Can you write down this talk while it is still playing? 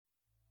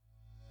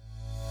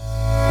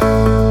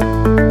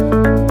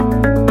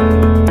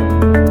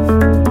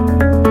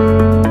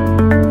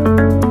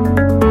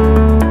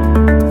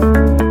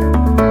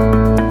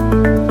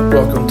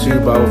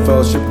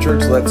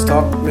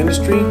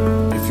ministry.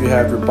 If you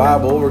have your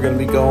Bible, we're going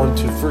to be going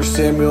to 1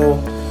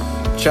 Samuel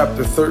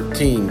chapter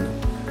 13.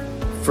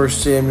 1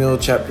 Samuel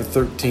chapter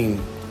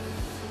 13.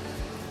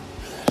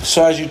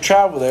 So as you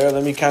travel there,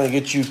 let me kind of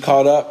get you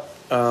caught up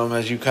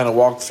as you kind of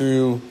walk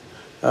through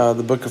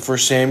the book of 1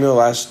 Samuel.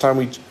 Last time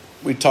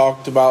we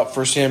talked about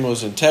 1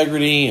 Samuel's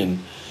integrity and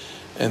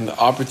the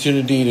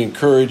opportunity to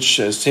encourage,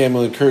 as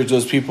Samuel encouraged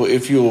those people,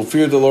 if you will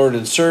fear the Lord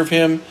and serve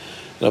him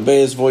and obey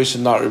his voice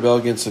and not rebel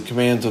against the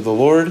commands of the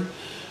Lord,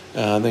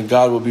 then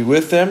God will be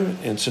with them.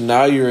 And so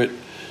now you're at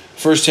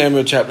 1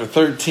 Samuel chapter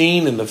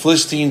 13, and the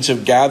Philistines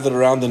have gathered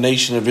around the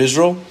nation of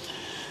Israel,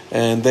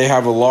 and they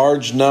have a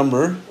large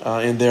number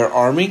in their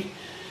army.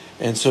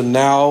 And so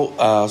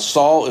now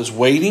Saul is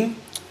waiting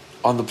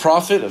on the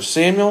prophet of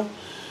Samuel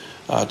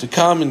to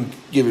come and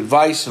give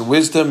advice and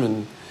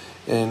wisdom.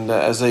 And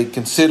as they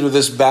consider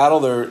this battle,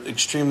 they're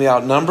extremely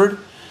outnumbered.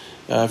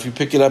 If you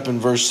pick it up in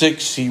verse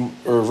 6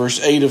 or verse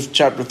 8 of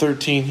chapter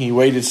 13, he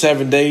waited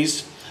 7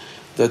 days,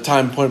 the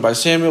time appointed by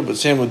Samuel. But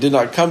Samuel did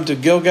not come to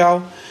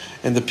Gilgal,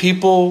 and the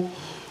people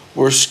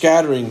were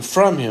scattering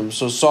from him.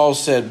 So Saul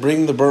said,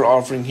 "Bring the burnt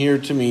offering here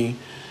to me,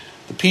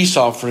 the peace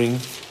offering."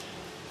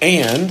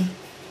 And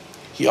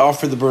he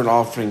offered the burnt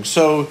offering.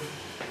 So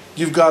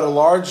you've got a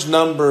large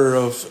number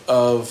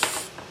of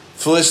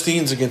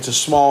Philistines against a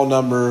small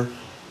number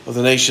of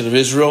the nation of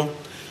Israel.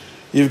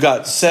 You've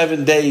got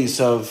 7 days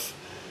of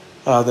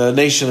the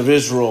nation of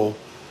Israel.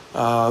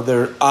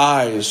 Their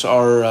eyes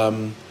are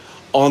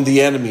on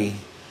the enemy,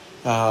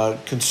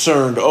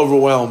 concerned,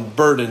 overwhelmed,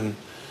 burdened.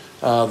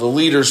 The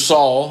leader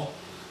Saul,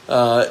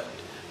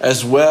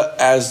 as well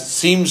as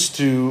seems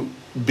to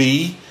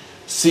be,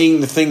 seeing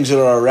the things that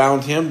are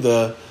around him.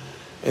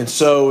 And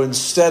so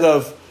instead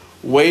of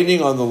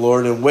waiting on the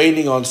Lord and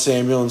waiting on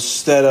Samuel,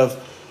 instead of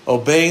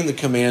obeying the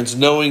commands,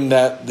 knowing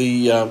that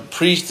the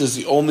priest is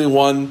the only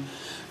one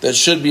that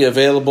should be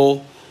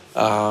available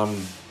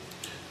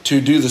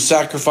to do the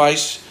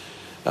sacrifice,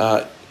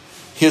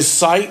 his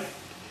sight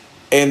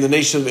and the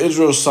nation of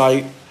Israel's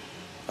sight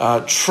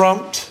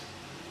trumped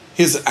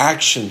his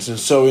actions. And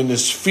so in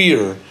his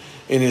fear,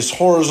 in his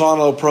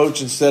horizontal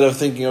approach, instead of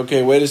thinking,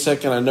 okay, wait a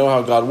second, I know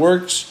how God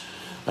works.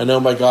 I know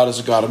my God is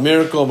a God of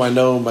miracle. I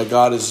know my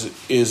God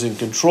is in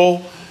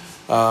control.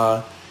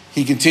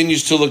 He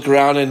continues to look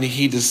around, and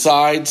he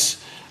decides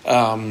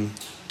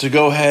to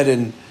go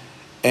ahead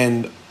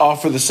and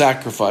offer the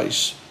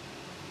sacrifice.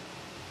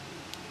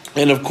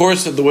 And of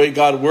course, the way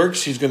God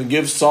works, he's going to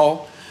give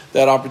Saul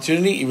that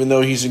opportunity, even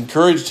though he's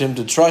encouraged him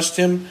to trust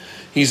him.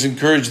 He's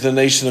encouraged the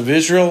nation of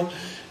Israel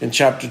in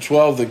chapter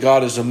 12 that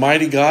God is a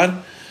mighty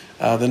God.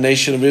 The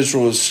nation of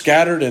Israel is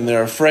scattered and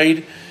they're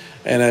afraid.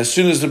 And as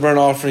soon as the burnt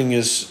offering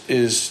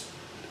is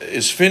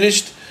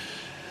finished,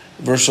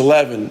 verse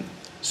 11,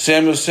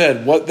 Samuel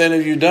said, "What then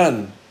have you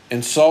done?"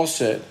 And Saul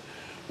said,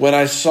 "When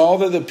I saw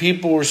that the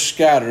people were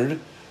scattered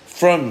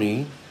from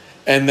me,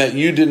 and that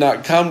you did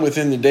not come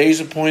within the days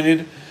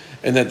appointed,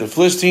 and that the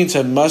Philistines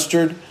had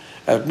mustered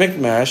at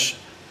Michmash,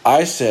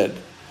 I said,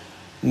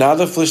 now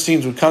the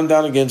Philistines would come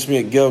down against me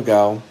at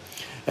Gilgal,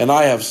 and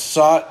I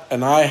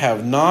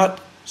have not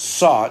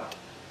sought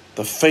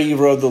the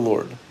favor of the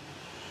Lord.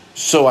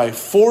 So I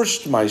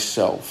forced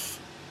myself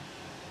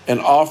and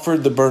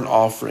offered the burnt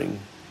offering."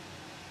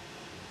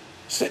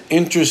 It's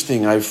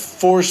interesting. I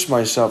forced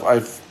myself.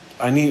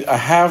 I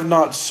have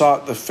not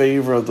sought the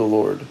favor of the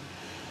Lord.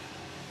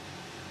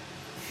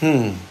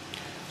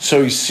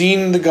 So he's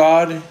seen the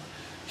God.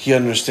 He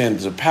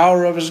understands the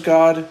power of his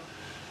God,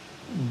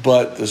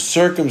 but the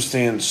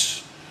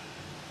circumstance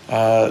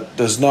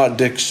does not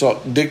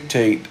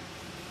dictate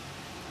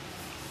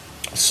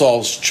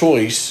Saul's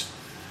choice.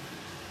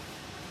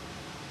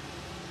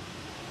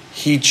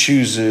 He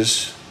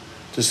chooses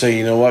to say,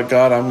 "You know what,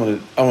 God, I'm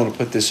going to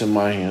put this in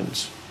my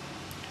hands,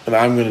 and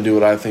I'm going to do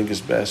what I think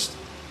is best."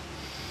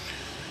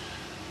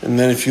 And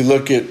then if you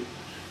look at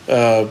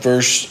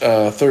verse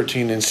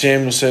 13, "And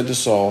Samuel said to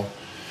Saul,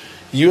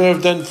 you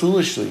have done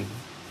foolishly.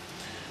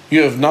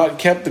 You have not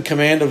kept the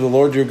command of the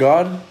Lord your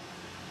God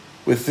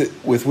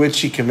with which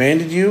he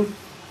commanded you.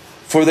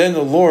 For then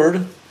the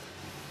Lord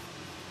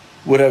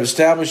would have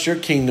established your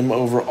kingdom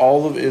over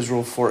all of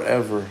Israel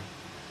forever,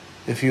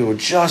 if he would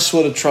just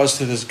would have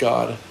trusted his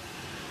God.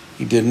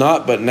 He did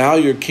not, but now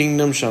your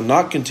kingdom shall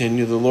not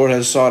continue. The Lord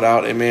has sought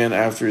out a man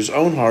after his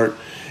own heart,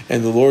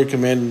 and the Lord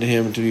commanded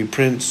him to be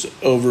prince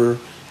over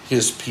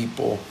his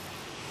people."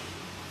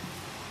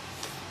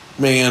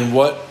 Man,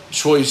 what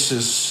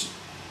choices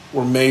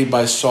were made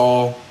by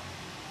Saul.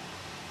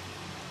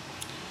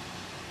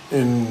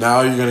 And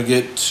now you're going to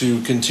get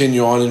to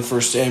continue on in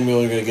 1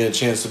 Samuel. You're going to get a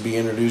chance to be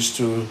introduced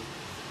to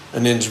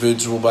an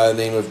individual by the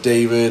name of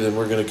David, and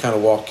we're going to kind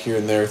of walk here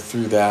and there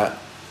through that.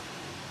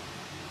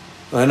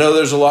 And I know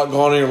there's a lot going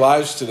on in your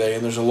lives today,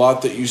 and there's a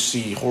lot that you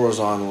see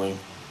horizontally.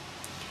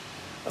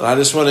 And I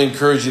just want to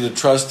encourage you to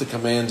trust the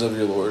commands of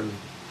your Lord.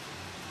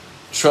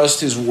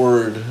 Trust his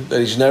word, that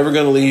he's never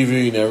going to leave you,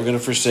 he's never going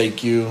to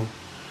forsake you.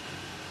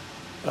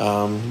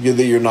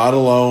 That you're not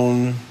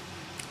alone.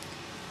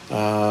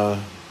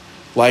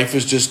 Life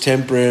is just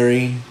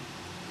temporary.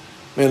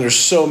 Man, there's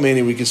so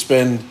many. We could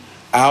spend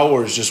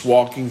hours just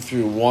walking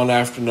through one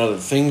after another,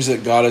 things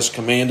that God has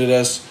commanded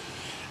us,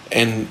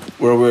 and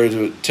where we're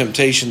to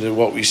temptation to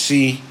what we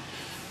see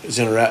is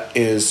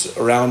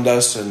around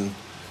us, and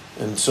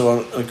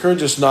so I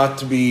encourage us not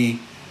to be,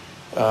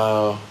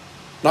 not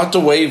to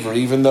waver,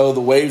 even though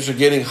the waves are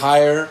getting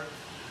higher,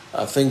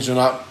 things are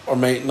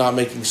not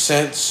making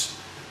sense.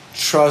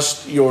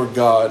 Trust your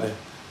God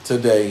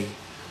today.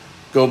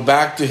 Go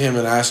back to Him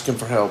and ask Him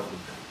for help.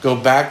 Go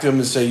back to Him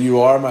and say,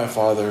 "You are my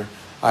Father.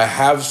 I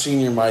have seen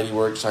your mighty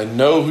works. I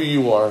know who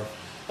you are,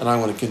 and I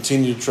want to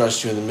continue to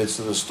trust you in the midst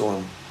of the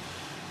storm."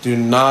 Do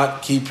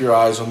not keep your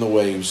eyes on the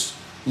waves.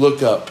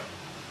 Look up.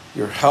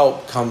 Your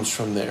help comes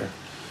from there.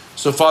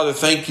 So, Father,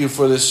 thank you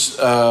for this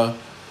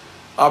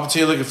opportunity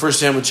to look at 1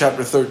 Samuel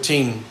chapter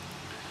 13.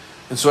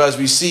 And so as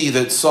we see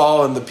that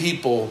Saul and the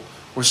people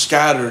were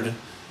scattered,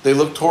 they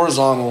looked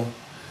horizontal,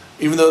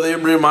 even though they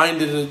were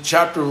reminded in a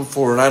chapter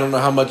before, and I don't know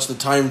how much the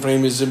time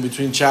frame is in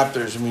between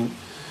chapters.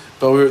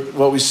 But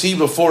what we see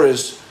before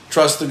is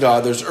trust the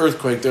God. There's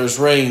earthquake, there's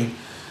rain,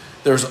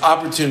 there's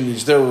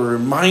opportunities, there were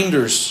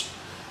reminders.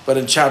 But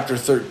in chapter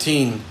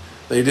 13,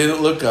 they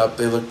didn't look up,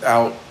 they looked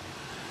out.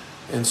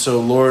 And so,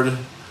 Lord,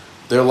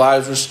 their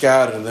lives were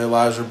scattered and their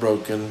lives were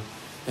broken,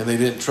 and they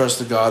didn't trust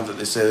the God that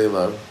they say they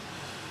love.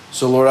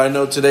 So, Lord, I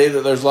know today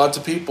that there's lots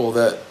of people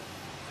that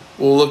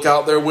will look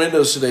out their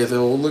windows today. They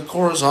will look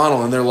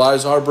horizontal, and their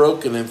lives are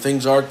broken and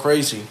things are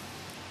crazy.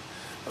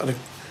 I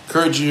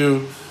encourage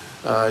you,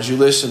 as you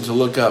listen, to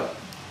look up.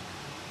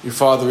 Your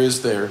Father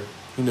is there.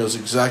 He knows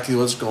exactly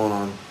what's going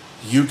on.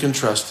 You can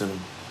trust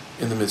Him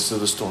in the midst of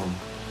the storm.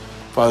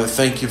 Father,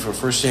 thank you for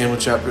 1 Samuel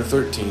chapter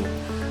 13.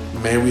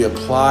 May we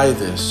apply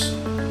this,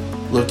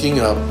 looking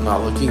up,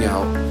 not looking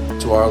out,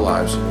 to our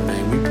lives. In your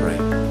name we pray.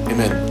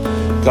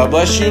 Amen. God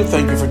bless you.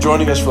 Thank you for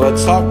joining us for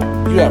Let's Talk.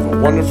 You have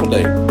a wonderful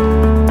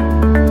day.